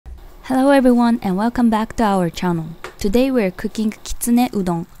Hello everyone and welcome back to our channel. Today we are cooking Kitsune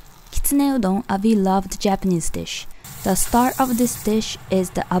Udon. Kitsune Udon, a beloved Japanese dish. The star of this dish is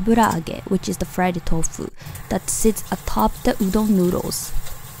the Abura-age, which is the fried tofu that sits atop the udon noodles.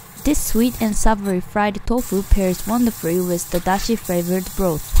 This sweet and savory fried tofu pairs wonderfully with the dashi flavored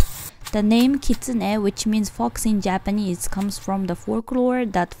broth. The name Kitsune, which means fox in Japanese, comes from the folklore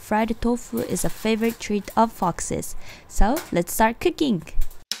that fried tofu is a favorite treat of foxes. So let's start cooking!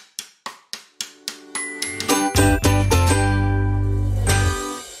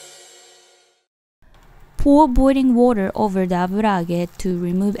 Pour boiling water over the abura-age to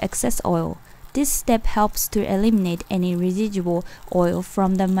remove excess oil. This step helps to eliminate any residual oil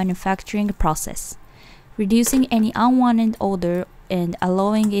from the manufacturing process, reducing any unwanted odor and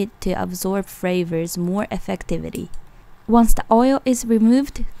allowing it to absorb flavors more effectively. Once the oil is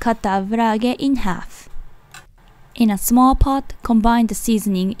removed, cut the abura-age in half. In a small pot, combine the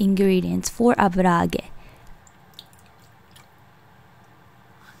seasoning ingredients for abura-age.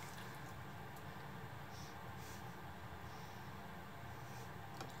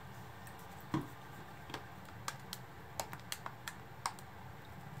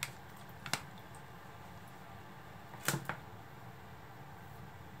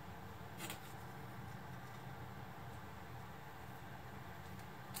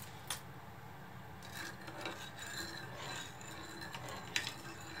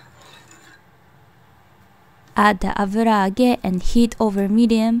 Add the abura-age and heat over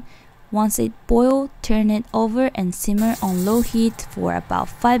medium. Once it boils, turn it over and simmer on low heat for about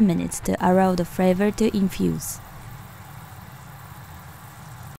 5 minutes to allow the flavor to infuse.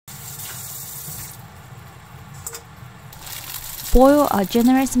 Boil a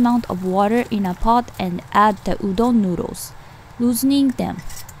generous amount of water in a pot and add the udon noodles, loosening them.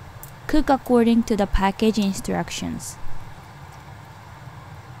 Cook according to the package instructions.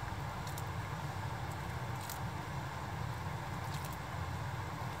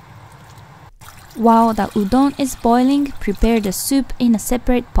 While the udon is boiling, prepare the soup in a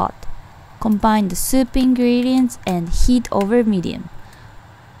separate pot. Combine the soup ingredients and heat over medium.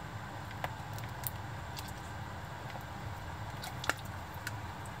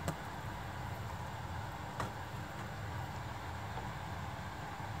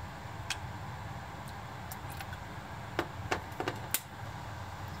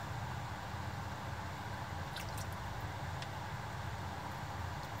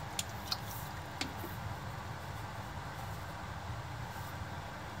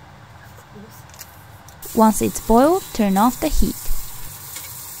 Once it's boiled, turn off the heat.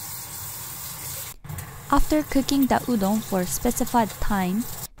 After cooking the udon for a specified time,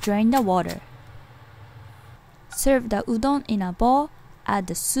 drain the water. Serve the udon in a bowl, add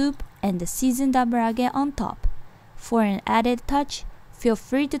the soup and the seasoned abura-age on top. For an added touch, feel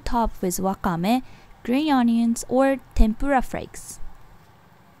free to top with wakame, green onions or tempura flakes.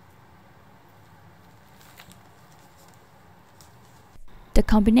 The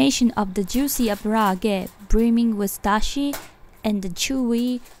combination of the juicy abura-age brimming with dashi and the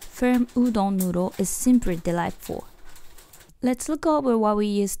chewy, firm udon noodle is simply delightful. Let's look over what we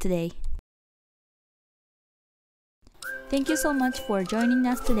used today. Thank you so much for joining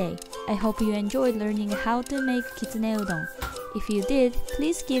us today. I hope you enjoyed learning how to make Kitsune Udon. If you did,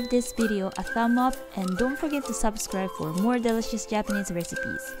 please give this video a thumb up and don't forget to subscribe for more delicious Japanese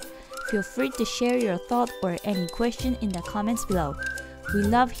recipes. Feel free to share your thought or any question in the comments below. We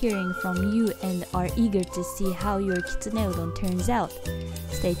love hearing from you and are eager to see how your Kitsune Udon turns out.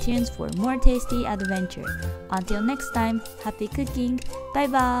 Stay tuned for more tasty adventure. Until next time, happy cooking! Bye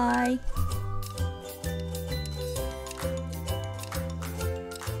bye!